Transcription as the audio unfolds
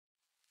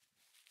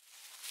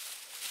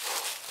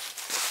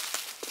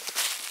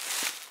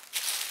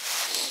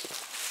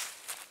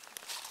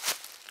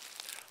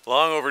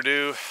Long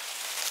overdue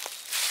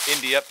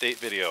Indi update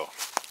video.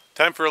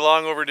 Time for a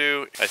long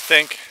overdue. I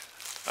think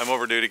I'm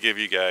overdue to give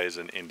you guys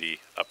an Indi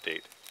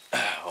update.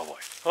 Oh boy.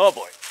 Oh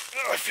boy.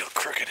 Oh, I feel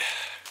crooked.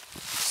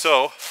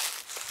 So,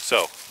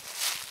 I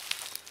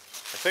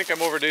think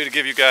I'm overdue to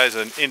give you guys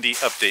an Indi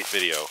update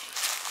video.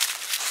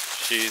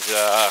 She's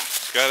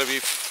gotta be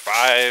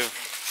five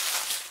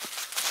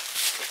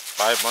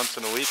months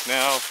in a week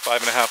now,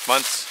 5.5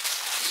 months.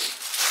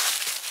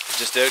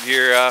 Just out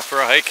here for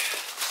a hike.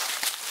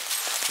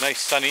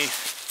 Nice sunny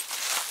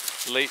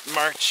late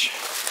March,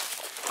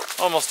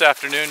 almost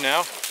afternoon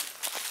now.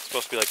 It's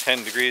supposed to be like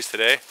 10 degrees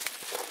today.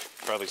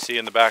 Probably see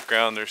in the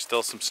background there's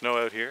still some snow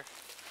out here.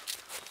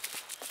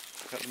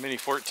 Got the Mini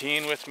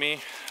 14 with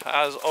me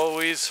as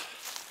always.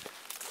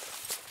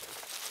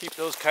 Keep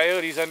those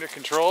coyotes under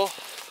control.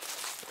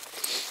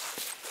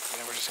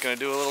 And we're just gonna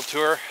do a little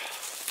tour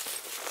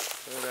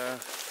at a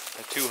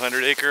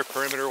 200-acre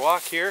perimeter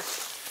walk here.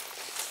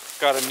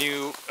 Got a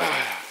new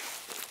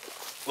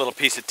little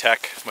piece of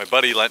tech. My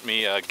buddy lent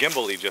me a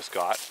gimbal he just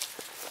got.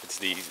 It's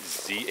the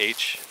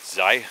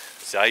ZHIYUN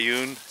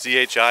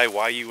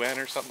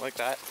or something like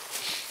that.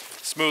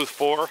 Smooth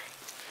 4.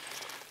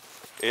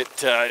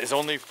 It is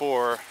only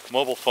for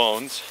mobile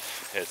phones.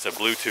 It's a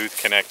Bluetooth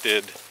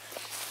connected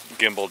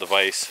gimbal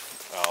device.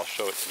 I'll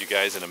show it to you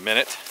guys in a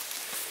minute.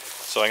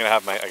 So I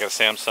got a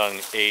Samsung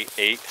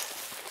A8,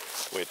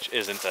 which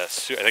isn't a,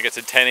 I think it's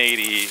a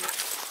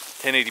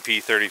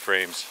 1080p 30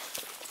 frames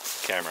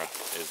camera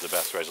is the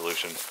best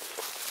resolution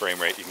frame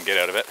rate you can get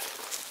out of it.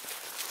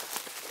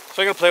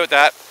 So I'm gonna play with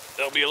that.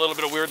 There'll be a little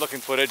bit of weird looking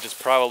footage. It's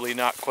probably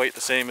not quite the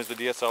same as the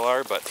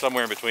DSLR, but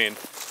somewhere in between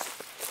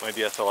my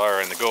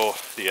DSLR and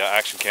the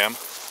action cam.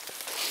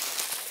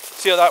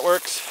 See how that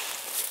works.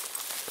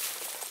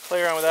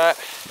 Play around with that.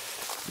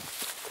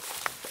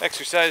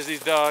 Exercise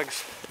these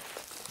dogs.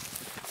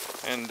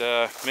 And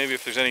maybe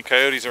if there's any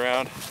coyotes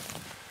around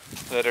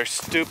that are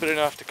stupid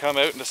enough to come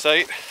out into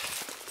sight,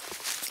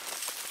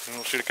 and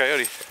we'll shoot a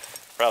coyote.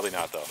 Probably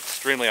not though.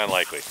 Extremely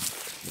unlikely.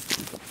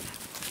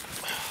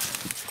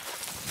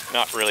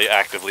 Not really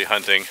actively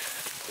hunting.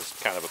 Just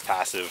kind of a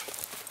passive.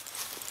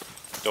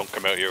 Don't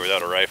come out here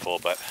without a rifle,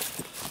 but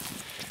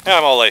yeah,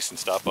 I'm all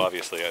licensed up,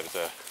 obviously.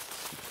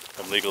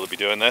 I'm legal to be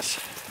doing this.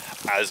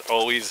 As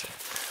always,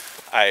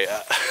 I,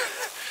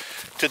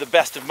 to the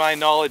best of my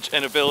knowledge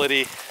and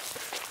ability,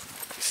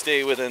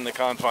 stay within the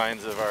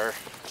confines of our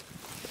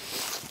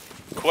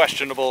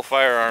questionable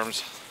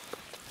firearms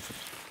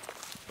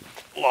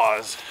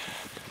laws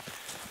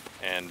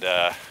and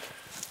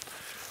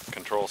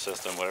control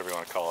system, whatever you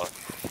want to call it.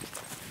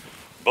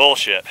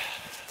 Bullshit.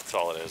 That's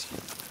all it is.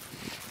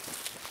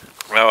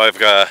 Now I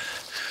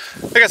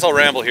guess I'll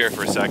ramble here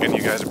for a second.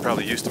 You guys are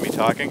probably used to me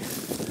talking.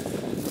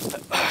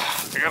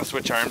 I gotta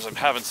switch arms. I'm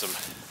having some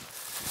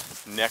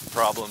neck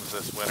problems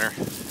this winter.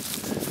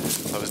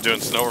 I was doing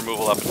snow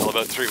removal up until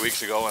about 3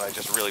 weeks ago, and I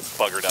just really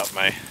buggered up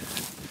my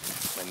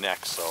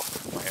neck, so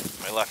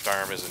my left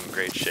arm is in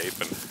great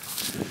shape, and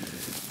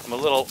I'm a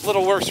little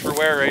worse for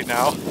wear right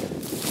now.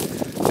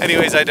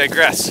 Anyways, I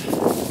digress.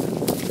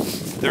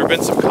 There have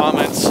been some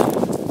comments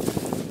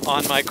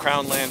on my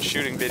Crown Land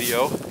shooting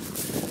video,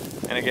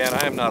 and again,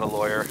 I am not a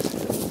lawyer.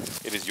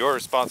 It is your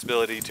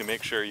responsibility to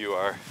make sure you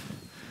are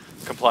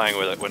complying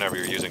with it whenever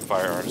you're using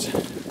firearms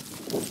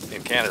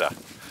in Canada.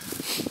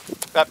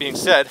 That being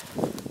said,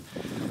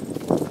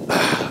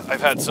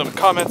 I've had some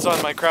comments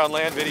on my Crown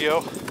Land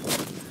video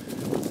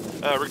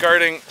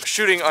regarding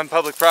shooting on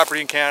public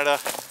property in Canada.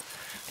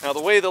 Now,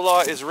 the way the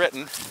law is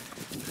written,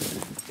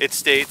 it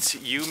states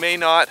you may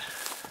not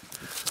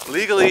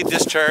legally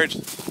discharge,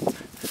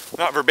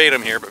 not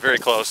verbatim here, but very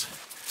close,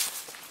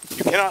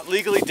 you cannot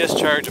legally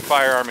discharge a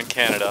firearm in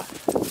Canada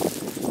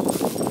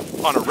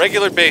on a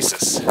regular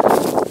basis.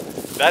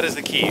 That is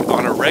the key,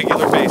 on a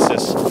regular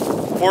basis,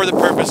 for the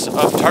purpose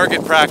of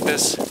target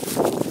practice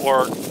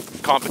or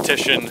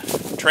competition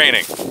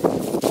training,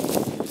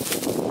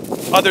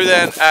 other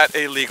than at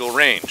a legal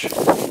range.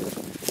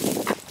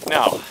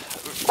 Now,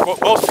 what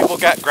most people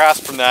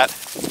grasp from that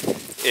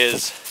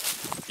is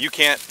you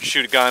can't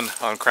shoot a gun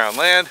on Crown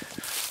land,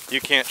 you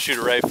can't shoot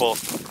a rifle,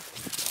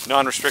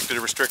 non-restricted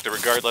or restricted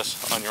regardless,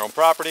 on your own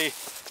property,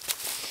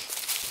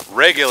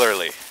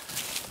 regularly.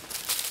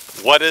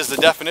 What is the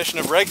definition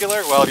of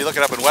regular? Well, if you look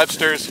it up in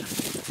Webster's,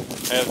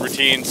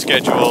 routine,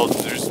 scheduled,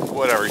 there's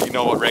whatever, you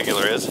know what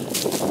regular is.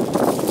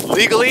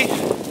 Legally,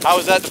 how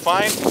is that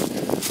defined?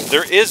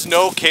 There is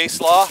no case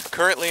law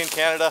currently in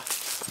Canada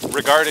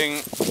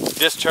regarding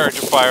discharge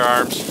of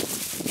firearms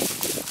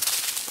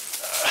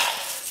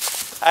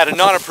at a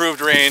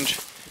non-approved range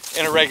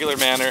in a regular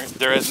manner.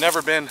 There has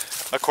never been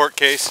a court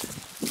case,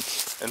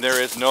 and there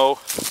is no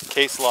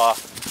case law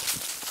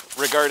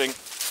regarding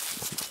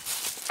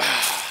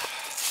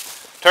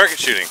target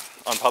shooting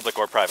on public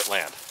or private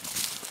land.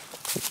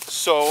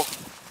 So,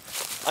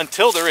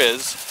 until there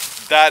is,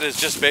 that is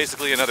just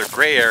basically another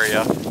gray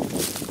area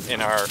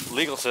in our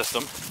legal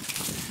system.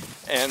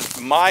 And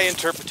my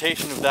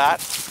interpretation of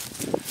that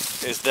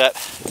is that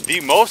the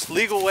most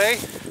legal way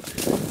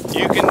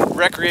you can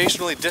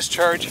recreationally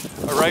discharge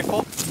a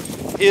rifle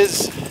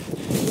is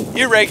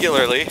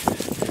irregularly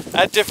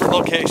at different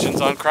locations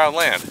on Crown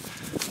land.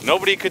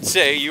 Nobody could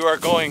say you are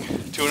going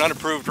to an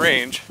unapproved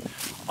range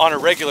on a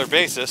regular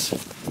basis,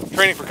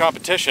 training for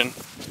competition,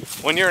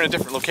 when you're in a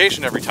different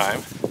location every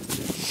time,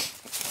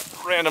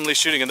 randomly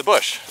shooting in the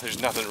bush.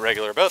 There's nothing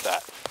regular about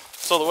that.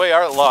 So the way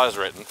our law is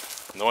written,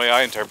 and the way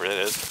I interpret it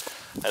is,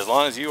 as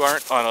long as you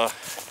aren't on a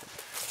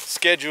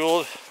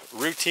scheduled,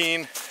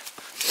 routine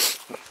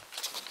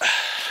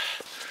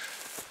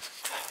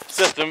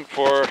system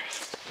for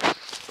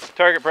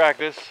target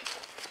practice,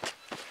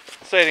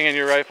 sighting in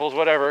your rifles,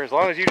 whatever, as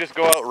long as you just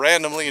go out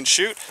randomly and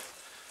shoot,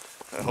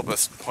 I hope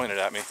that's pointed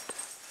at me,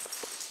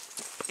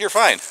 you're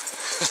fine.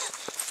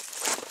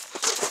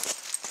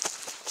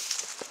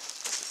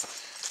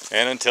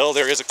 And until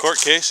there is a court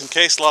case and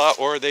case law,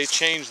 or they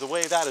change the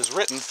way that is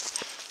written,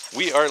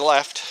 we are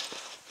left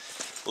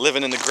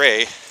living in the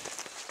gray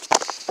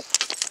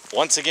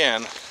once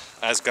again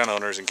as gun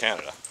owners in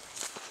Canada.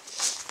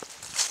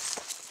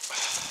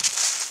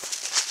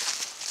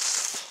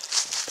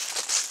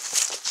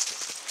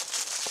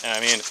 And I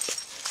mean,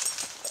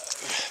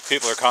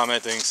 people are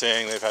commenting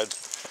saying they've had,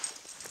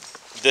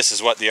 this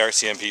is what the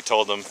RCMP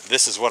told them,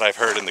 this is what I've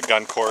heard in the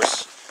gun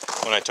course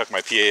when I took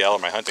my PAL or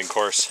my hunting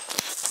course.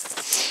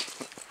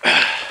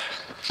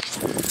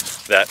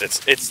 That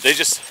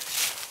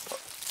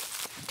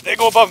they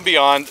go above and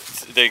beyond,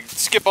 they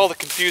skip all the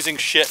confusing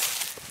shit,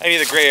 any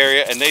of the gray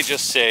area, and they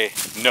just say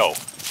no.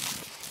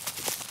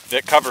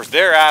 That covers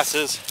their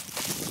asses,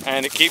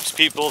 and it keeps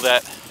people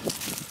that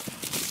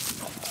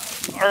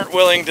aren't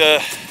willing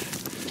to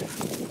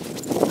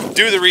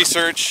do the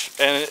research.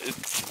 And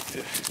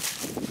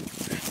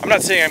I'm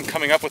not saying I'm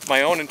coming up with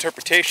my own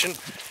interpretation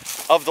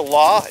of the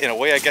law, in a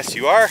way I guess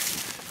you are,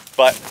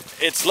 but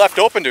it's left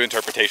open to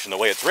interpretation the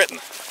way it's written.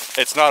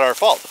 It's not our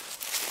fault.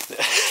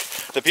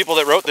 The people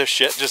that wrote this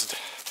shit just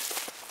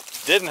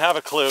didn't have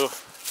a clue,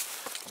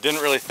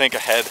 didn't really think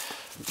ahead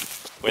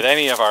with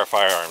any of our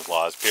firearms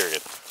laws,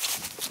 period.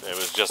 It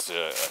was just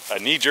a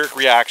knee-jerk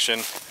reaction,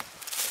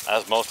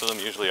 as most of them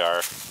usually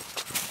are,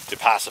 to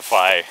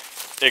pacify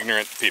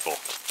ignorant people.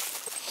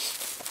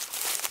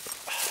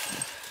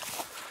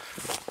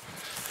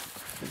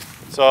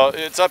 So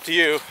it's up to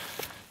you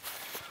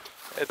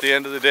at the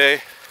end of the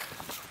day,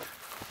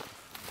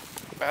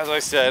 as I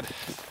said,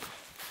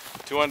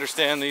 to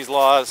understand these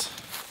laws,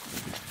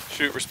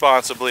 shoot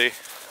responsibly,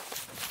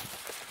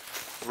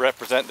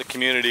 represent the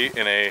community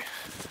in a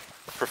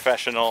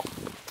professional,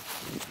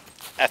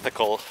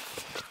 ethical,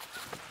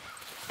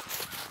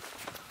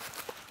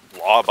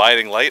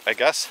 law-abiding light, I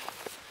guess.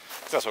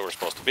 That's what we're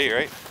supposed to be,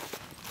 right?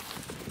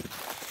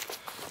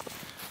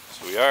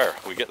 So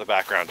we get the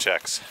background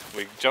checks,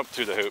 we jump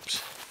through the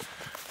hoops,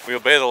 we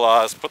obey the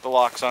laws, put the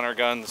locks on our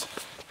guns,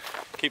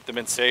 keep them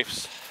in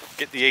safes,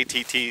 get the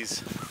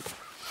ATTs.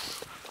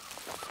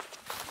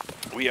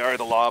 We are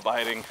the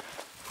law-abiding,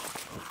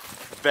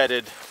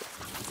 vetted,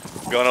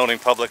 gun-owning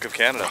public of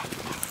Canada.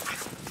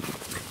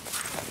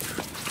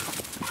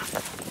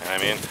 And I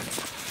mean,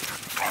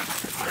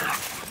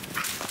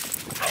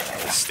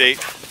 the state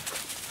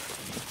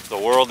the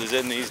world is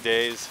in these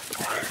days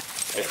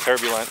is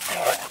turbulent,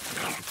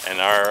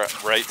 and our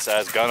rights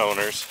as gun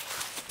owners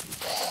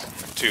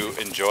to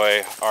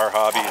enjoy our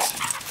hobbies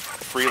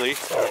freely,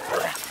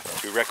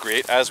 to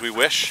recreate as we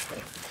wish,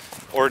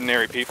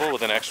 ordinary people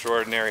with an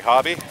extraordinary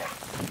hobby,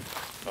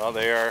 well,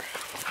 they're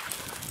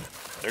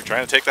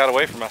trying to take that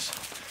away from us.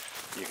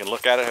 You can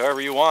look at it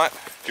however you want.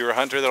 If you're a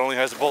hunter that only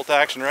has a bolt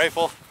action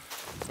rifle,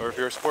 or if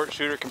you're a sport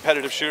shooter,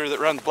 competitive shooter that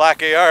runs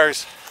black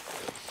ARs,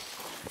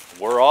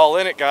 we're all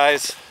in it,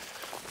 guys.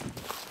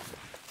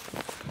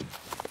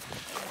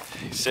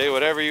 You say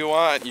whatever you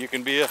want. You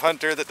can be a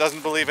hunter that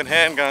doesn't believe in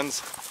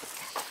handguns.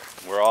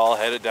 We're all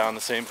headed down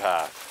the same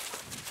path.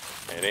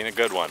 It ain't a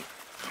good one.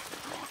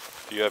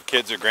 If you have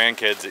kids or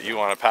grandkids that you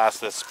want to pass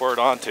this sport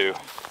on to,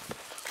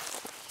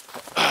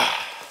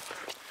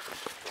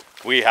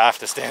 we have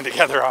to stand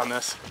together on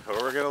this, or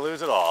we're going to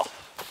lose it all.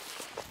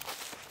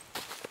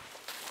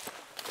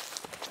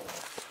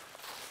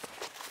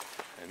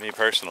 And me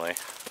personally,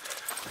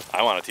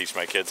 I want to teach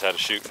my kids how to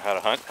shoot and how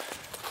to hunt.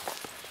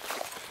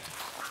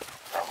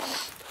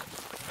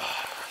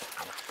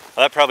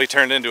 Well, that probably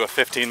turned into a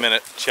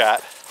 15-minute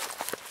chat.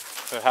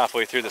 We're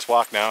halfway through this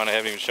walk now, and I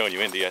haven't even shown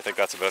you Indi. I think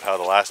that's about how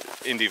the last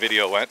Indi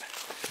video went.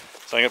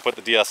 So I'm going to put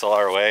the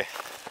DSLR away,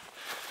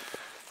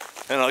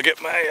 and I'll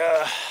get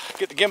my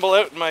get the gimbal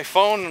out and my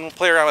phone, and we'll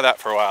play around with that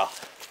for a while.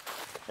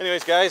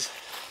 Anyways, guys,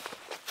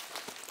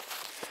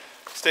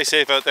 stay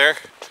safe out there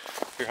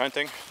if you're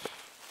hunting.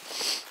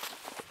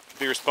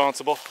 Be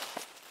responsible.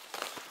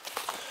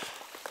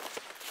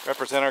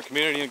 Represent our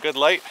community in a good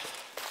light,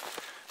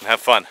 and have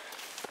fun.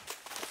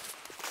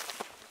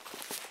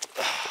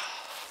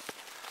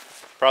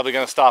 Probably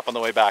going to stop on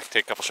the way back,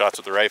 take a couple shots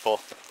with the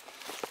rifle,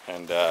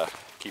 and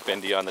keep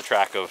Indi on the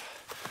track of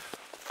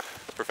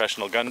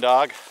professional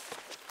Gundog.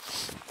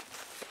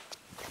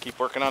 Keep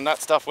working on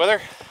that stuff with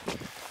her.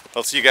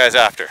 I'll see you guys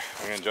after.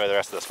 I'm going to enjoy the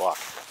rest of this walk.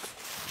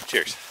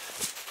 Cheers.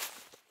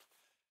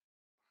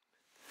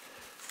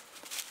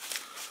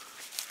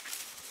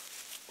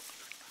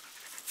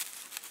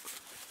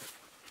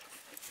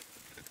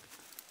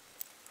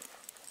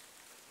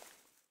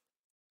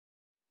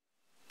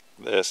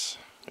 This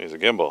is a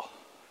gimbal.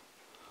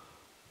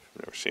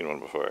 I've never seen one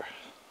before.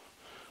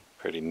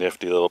 Pretty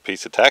nifty little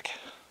piece of tech.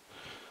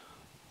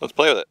 Let's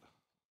play with it.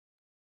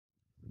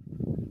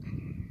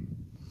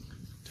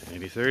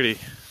 1080-30.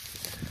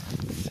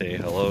 Say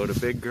hello to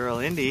big girl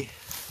Indi.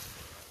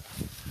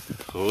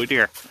 Oh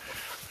dear.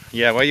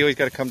 Yeah, why you always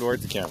gotta come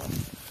towards the camera?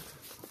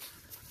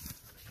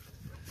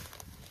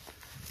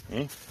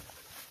 Hmm?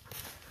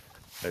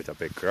 There's a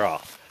big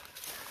girl.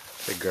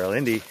 Big girl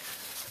Indi.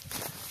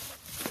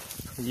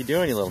 What are you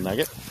doing, you little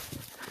nugget?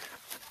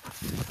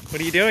 What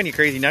are you doing, you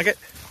crazy nugget?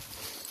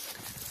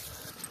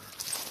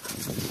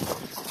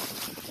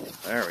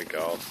 There we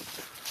go.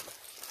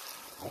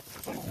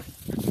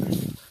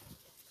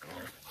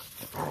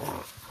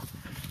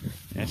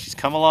 And she's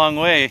come a long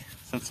way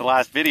since the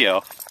last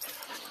video.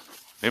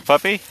 Hey,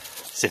 puppy?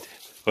 Sit.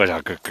 What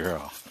a good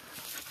girl.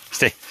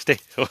 Stay, stay.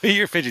 Oh,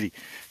 you're fidgety.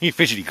 You're a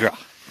fidgety girl.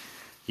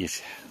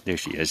 Yes, there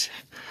she is.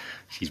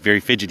 She's very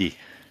fidgety.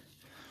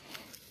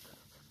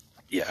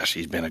 Yeah,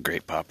 she's been a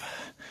great pup.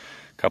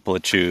 Couple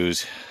of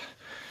chews.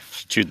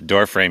 She chewed the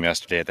door frame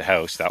yesterday at the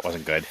house. That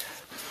wasn't good.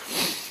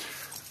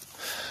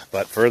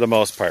 But for the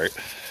most part,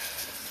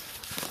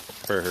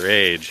 for her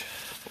age,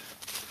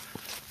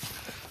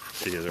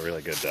 she is a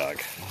really good dog.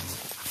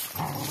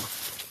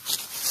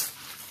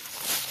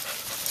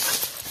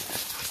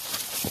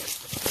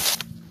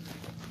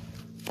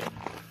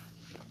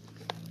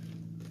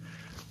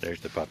 There's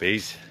the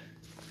puppies.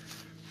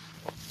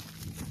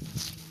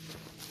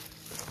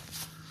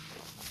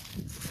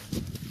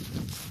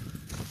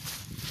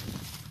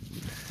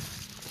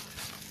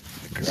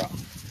 Good girl.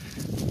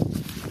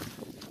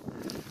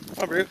 Come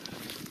on, Brute.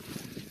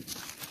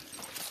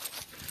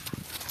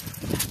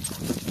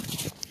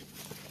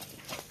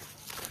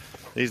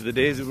 These are the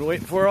days we've been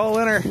waiting for all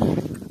winter.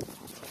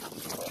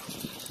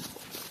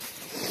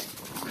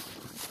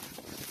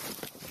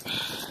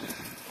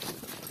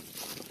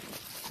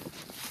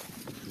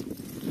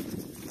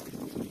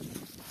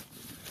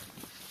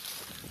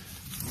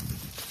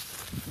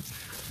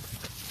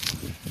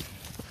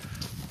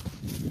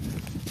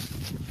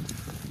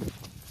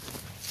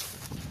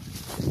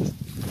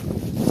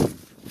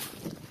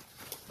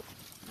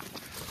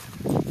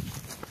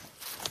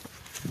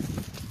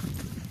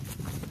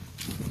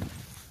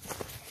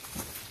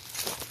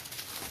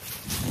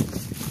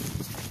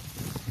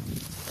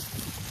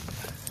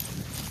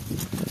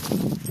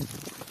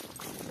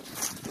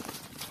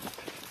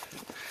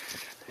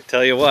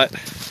 Tell you what,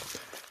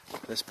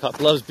 this pup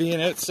loves being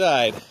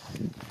outside.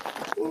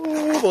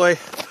 Oh boy,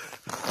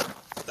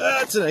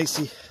 that's an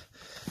icy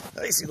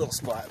little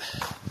spot.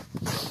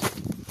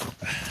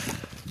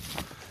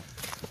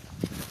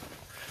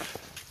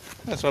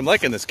 That's what I'm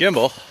liking this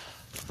gimbal.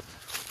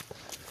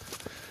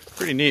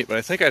 Pretty neat, but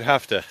I think I'd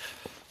have to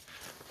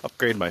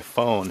upgrade my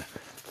phone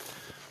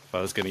if I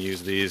was going to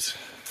use these.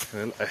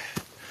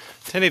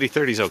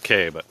 1080-30 is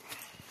okay, but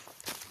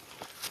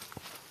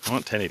I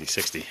want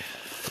 1080-60.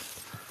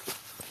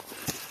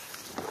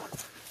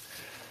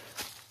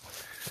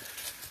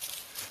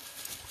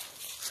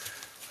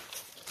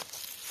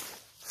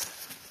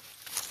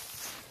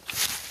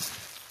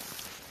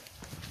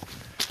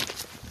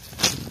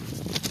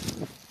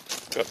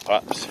 Good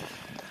pups.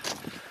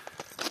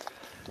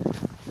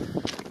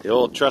 The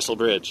old trestle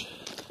bridge.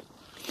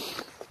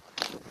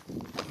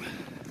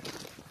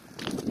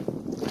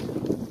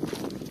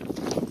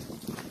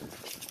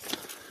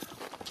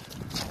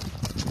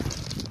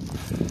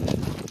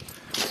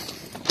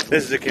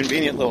 This is a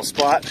convenient little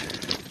spot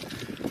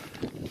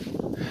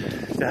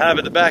to have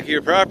at the back of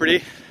your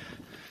property.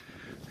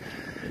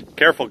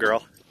 Careful,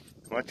 girl.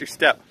 Watch your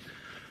step.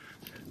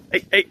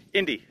 Hey, hey,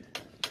 Indi.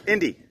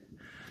 Indi.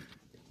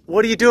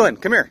 What are you doing?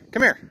 Come here,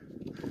 come here.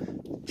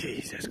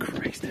 Jesus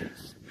Christ.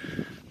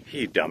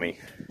 You dummy.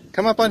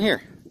 Come up on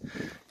here.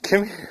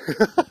 Come here.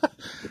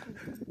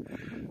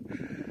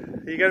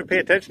 You gotta pay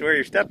attention to where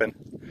you're stepping.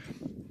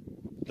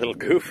 Little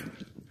goof.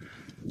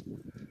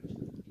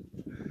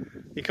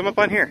 You come up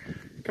on here.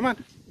 Come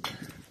on.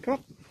 Come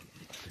on.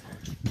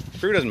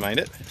 Brew doesn't mind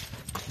it.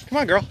 Come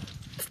on, girl.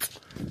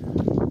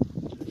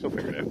 She'll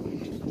figure it out.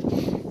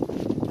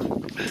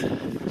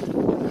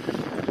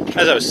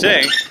 As I was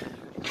saying,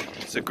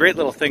 it's a great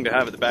little thing to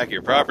have at the back of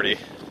your property.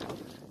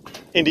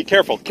 Indi,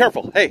 careful,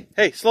 careful. Hey,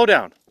 hey, slow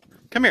down.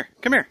 Come here,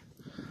 come here.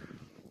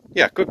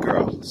 Yeah, good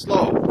girl.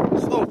 Slow,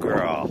 slow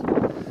girl.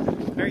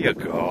 There you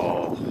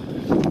go.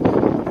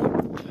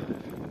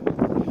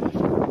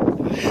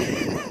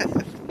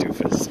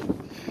 Doofus.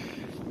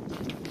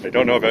 I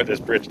don't know about this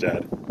bridge,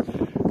 Dad.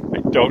 I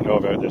don't know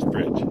about this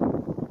bridge.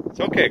 It's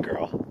okay,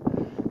 girl.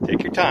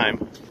 Take your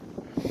time.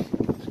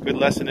 It's a good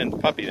lesson in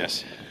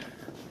puppiness.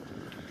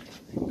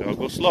 Don't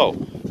go slow.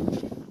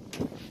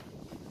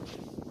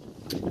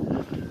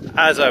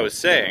 As I was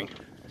saying,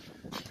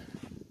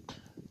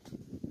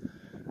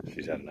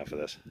 she's had enough of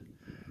this.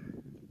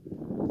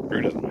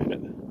 Brew doesn't mind it.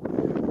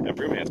 And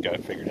Brewman's got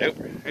it figured out.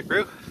 Hey,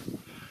 Brew.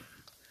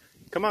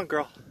 Come on,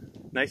 girl.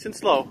 Nice and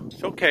slow.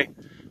 It's okay.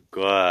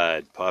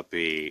 Good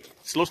puppy.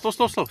 Slow, slow,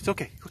 slow, slow. It's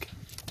okay. Okay.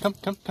 Come,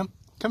 come, come.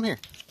 Come here.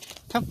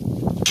 Come.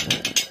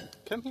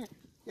 Come here.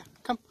 Yeah,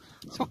 come.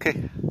 It's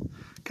okay.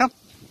 Come.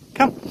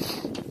 Come.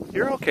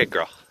 You're okay,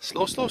 girl.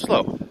 Slow, slow,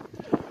 slow.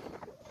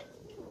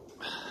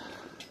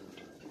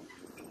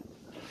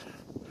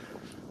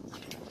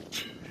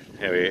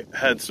 Yeah, we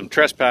had some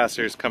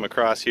trespassers come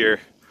across here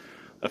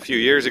a few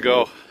years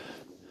ago.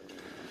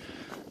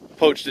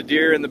 Poached a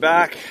deer in the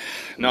back,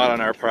 not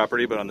on our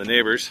property, but on the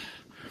neighbor's.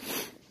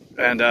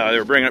 And they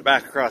were bringing it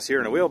back across here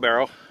in a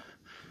wheelbarrow.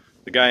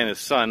 The guy and his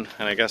son,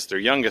 and I guess their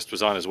youngest,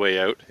 was on his way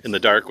out in the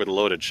dark with a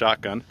loaded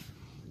shotgun.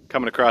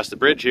 Coming across the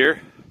bridge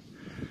here,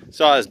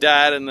 saw his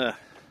dad and the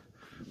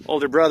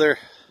older brother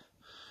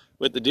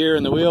with the deer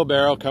in the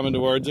wheelbarrow coming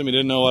towards him. He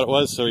didn't know what it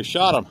was, so he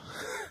shot him.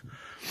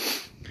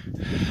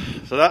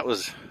 So that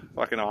was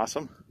fucking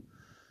awesome.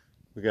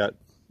 We got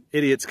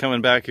idiots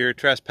coming back here,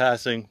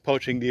 trespassing,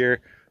 poaching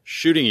deer,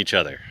 shooting each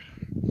other.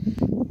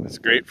 It's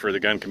great for the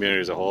gun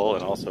community as a whole,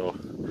 and also,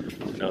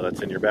 you know,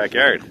 that's in your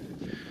backyard.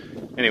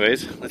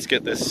 Anyways, let's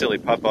get this silly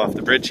pup off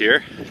the bridge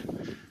here.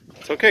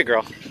 It's okay,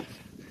 girl.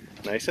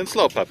 Nice and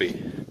slow, puppy.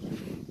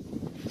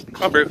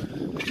 Come on, Brew.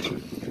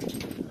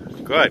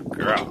 Good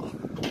girl.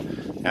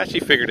 Yeah, she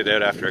figured it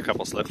out after a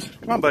couple slips.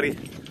 Come on, buddy.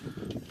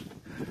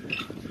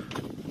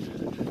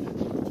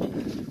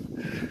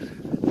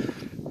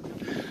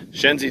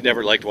 Shenzi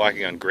never liked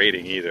walking on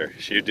grading either.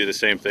 She would do the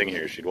same thing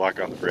here. She'd walk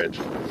on the bridge.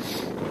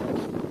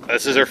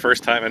 This is her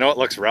first time. I know it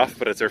looks rough,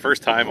 but it's her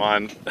first time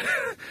on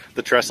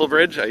the trestle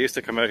bridge. I used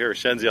to come out here with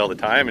Shenzi all the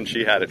time, and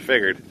she had it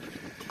figured.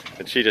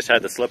 And she just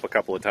had to slip a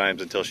couple of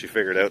times until she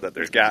figured out that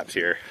there's gaps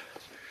here.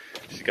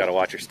 She's got to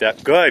watch her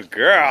step. Good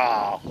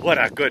girl! What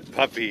a good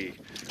puppy!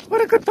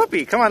 What a good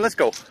puppy! Come on, let's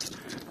go.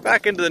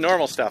 Back into the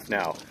normal stuff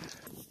now.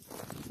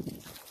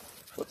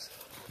 Whoops.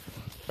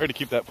 Hard to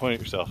keep that point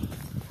at yourself.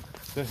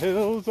 The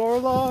hills are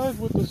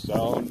alive with the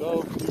sound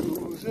of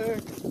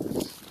music.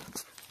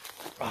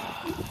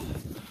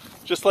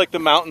 Just like the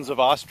mountains of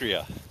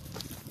Austria.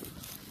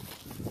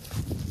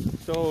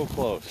 So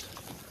close.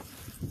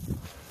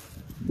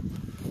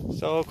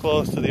 So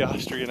close to the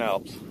Austrian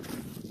Alps.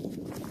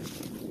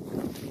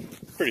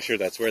 Pretty sure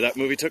that's where that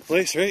movie took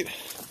place, right?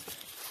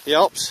 The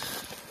Alps.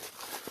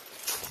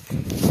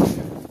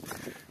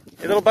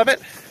 Hey, little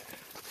bubbit.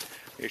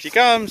 Here she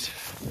comes.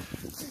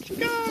 Here she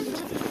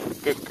comes.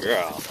 Good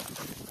girl.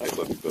 Hi,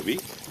 Bubby Bubby.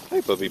 Hi,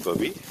 Bubby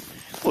Bubby.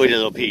 Oh,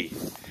 little pea.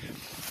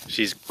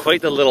 She's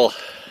quite the little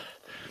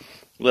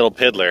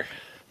piddler.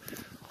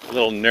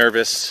 Little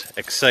nervous,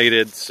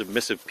 excited,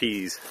 submissive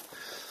peas.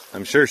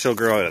 I'm sure she'll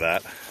grow out of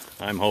that.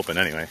 I'm hoping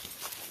anyway.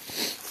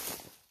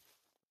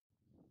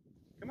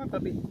 Come on,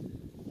 puppy.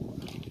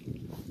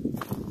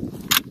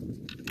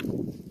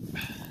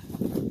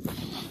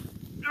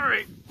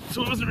 Alright,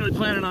 so I wasn't really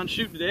planning on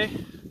shooting today,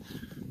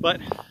 but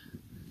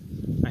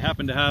I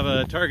happen to have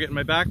a target in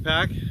my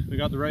backpack. We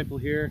got the rifle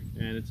here,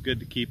 and it's good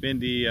to keep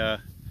Indi up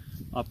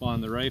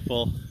on the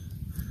rifle.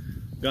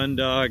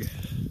 Gundog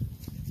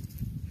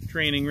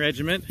training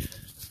regiment.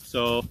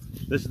 So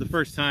this is the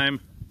first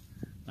time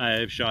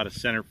I've shot a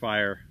center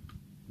fire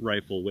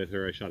rifle with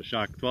her. I shot a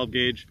shock 12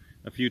 gauge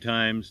a few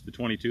times, the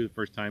 22 the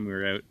first time we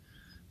were out.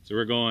 So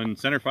we're going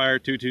center fire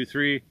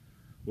 223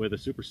 with a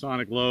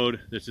supersonic load.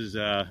 This is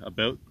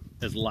about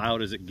as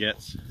loud as it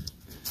gets.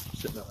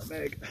 Sitting on my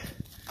bag.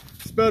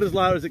 It's about as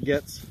loud as it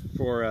gets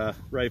for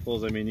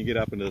rifles. I mean, you get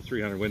up into the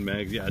 300 Win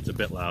Mags. Yeah, it's a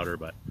bit louder,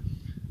 but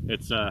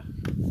it's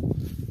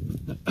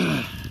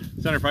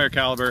center fire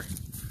caliber.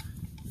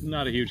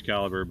 Not a huge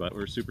caliber, but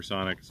we're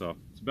supersonic, so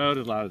it's about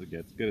as loud as it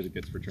gets, good as it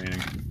gets for training.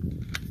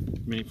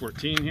 Mini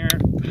 14 here.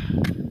 Come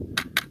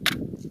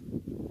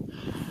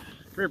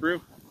here,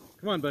 Brew.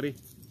 Come on, buddy.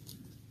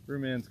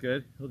 Brewman's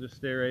good. He'll just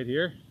stay right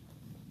here.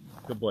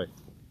 Good boy.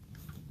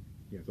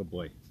 Yeah, good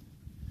boy.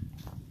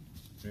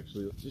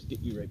 Actually, let's just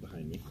get you right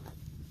behind me.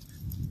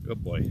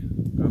 Good boy.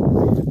 Good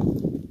boy.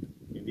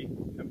 Indi,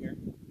 come here.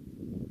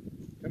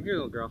 Come here,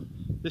 little girl.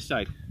 This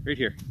side, right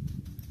here.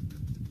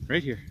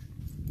 Right here.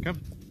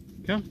 Come.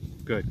 Come.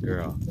 Good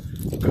girl.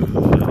 Good.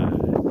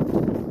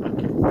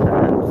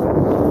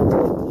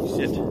 You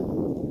sit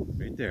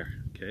right there.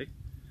 Okay.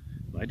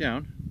 Lie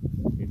down.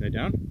 You lie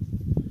down.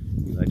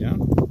 You lie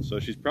down. So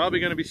she's probably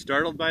going to be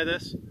startled by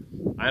this.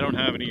 I don't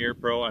have any Ear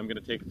Pro. I'm going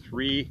to take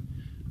 3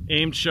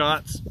 aimed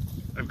shots.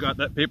 I've got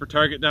that paper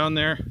target down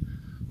there.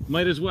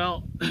 Might as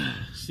well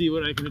see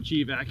what I can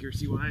achieve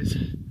accuracy wise.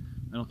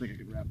 I don't think I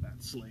could wrap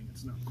that sling.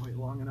 It's not quite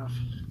long enough.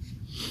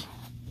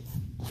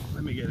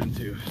 Let me get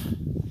into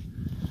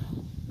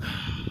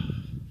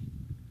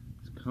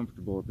as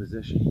comfortable a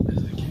position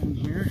as I can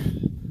here.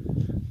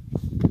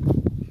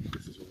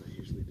 This is what I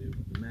usually do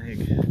with the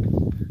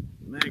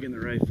mag and the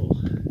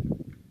rifle.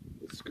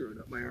 Screwed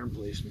up my arm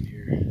placement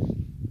here.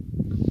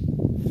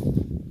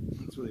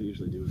 That's what I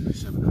usually do with my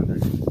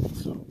 700.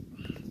 So,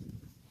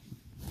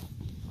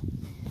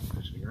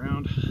 pushing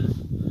around.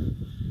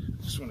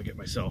 Just want to get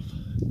myself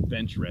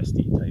bench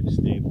resty type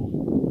stable.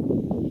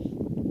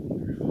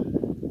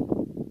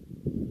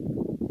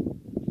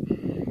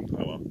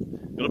 Oh well,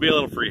 it'll be a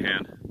little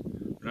freehand.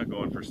 We're not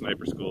going for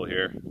sniper school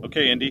here.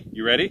 Okay, Indi,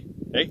 you ready?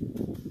 Hey,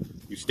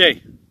 you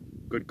stay.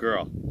 Good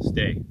girl,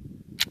 stay.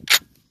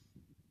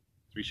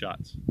 3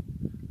 shots.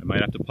 I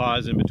might have to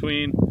pause in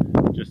between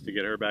just to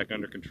get her back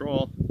under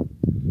control.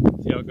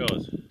 See how it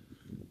goes.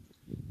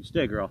 You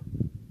stay, girl.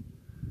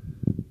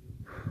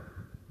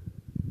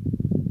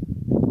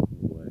 Oh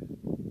boy.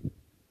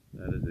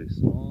 That is a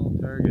small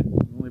target,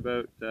 only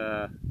about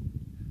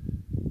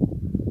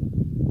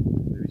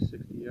maybe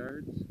 60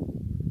 yards.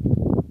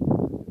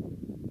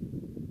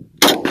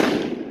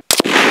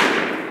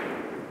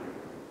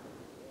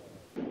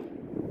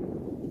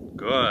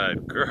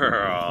 Good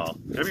girl.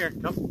 Come here,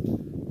 come.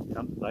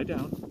 Come, lie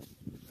down.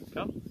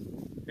 Come.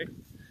 Hey,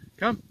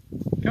 come.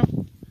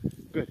 Come.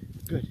 Good,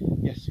 good.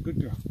 Yes, good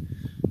girl.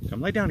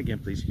 Come lie down again,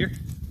 please. Here.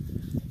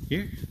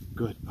 Here.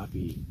 Good,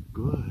 puppy.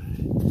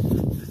 Good.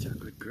 That's our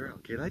good girl.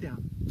 Okay, lie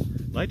down.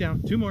 Lie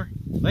down. 2 more.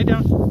 Lie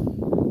down.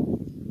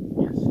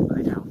 Yes,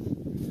 lie down.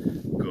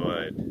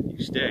 Good.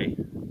 You stay.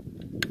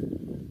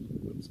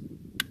 Oops.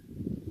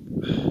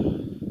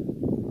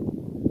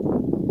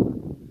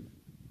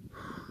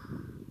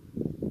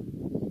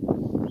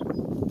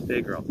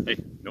 Stay, girl. Hey,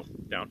 no,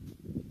 down.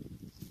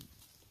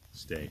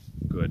 Stay.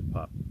 Good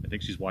pup. I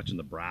think she's watching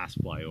the brass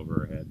fly over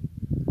her head.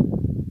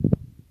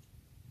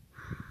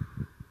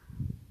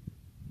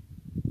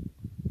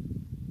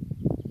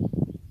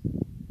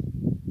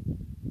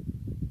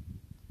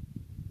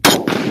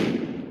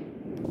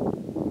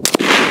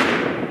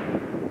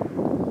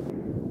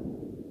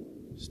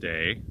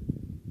 Stay.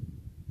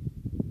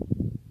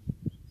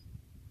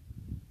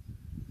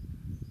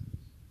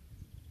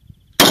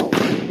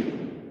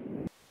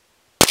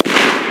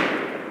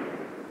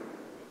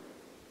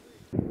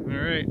 All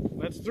right,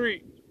 that's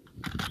 3.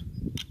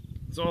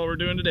 That's all we're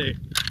doing today.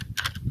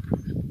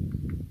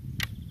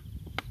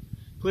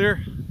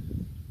 Clear.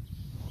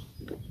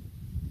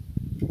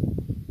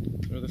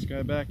 Throw this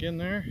guy back in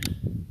there.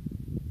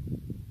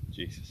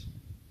 Jesus.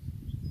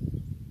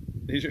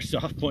 These are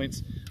soft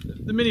points.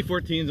 The Mini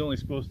 14 is only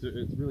supposed to,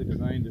 it's really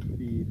designed to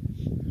feed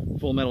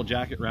full metal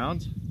jacket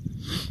rounds.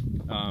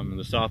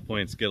 The soft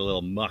points get a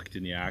little mucked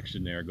in the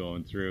action there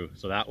going through.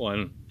 So that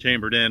one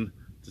chambered in,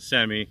 it's a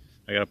semi.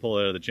 I gotta pull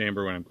it out of the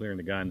chamber when I'm clearing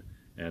the gun.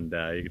 And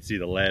you can see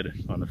the lead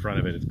on the front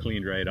of it. It's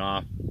cleaned right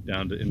off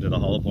down to, into the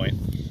hollow point.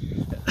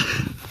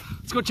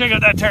 Let's go check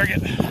out that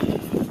target.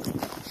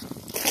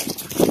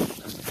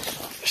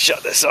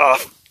 Shut this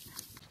off.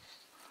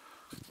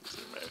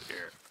 Zoom out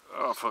here.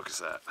 Oh, focus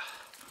that.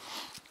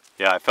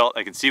 Yeah,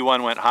 I can see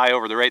one went high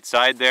over the right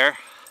side there.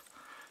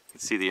 You can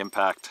see the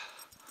impact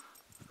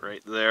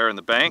right there in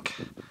the bank.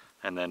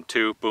 And then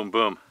 2, boom,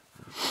 boom.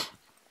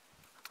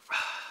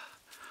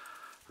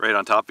 Right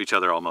on top of each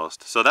other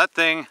almost. So that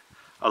thing,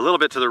 a little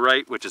bit to the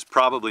right, which is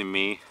probably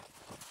me,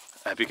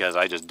 because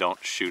I just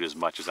don't shoot as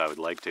much as I would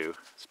like to,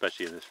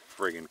 especially in this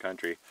friggin'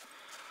 country.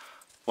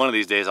 One of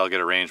these days I'll get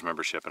a range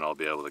membership and I'll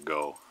be able to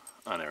go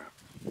on a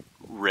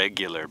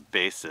regular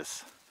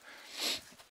basis.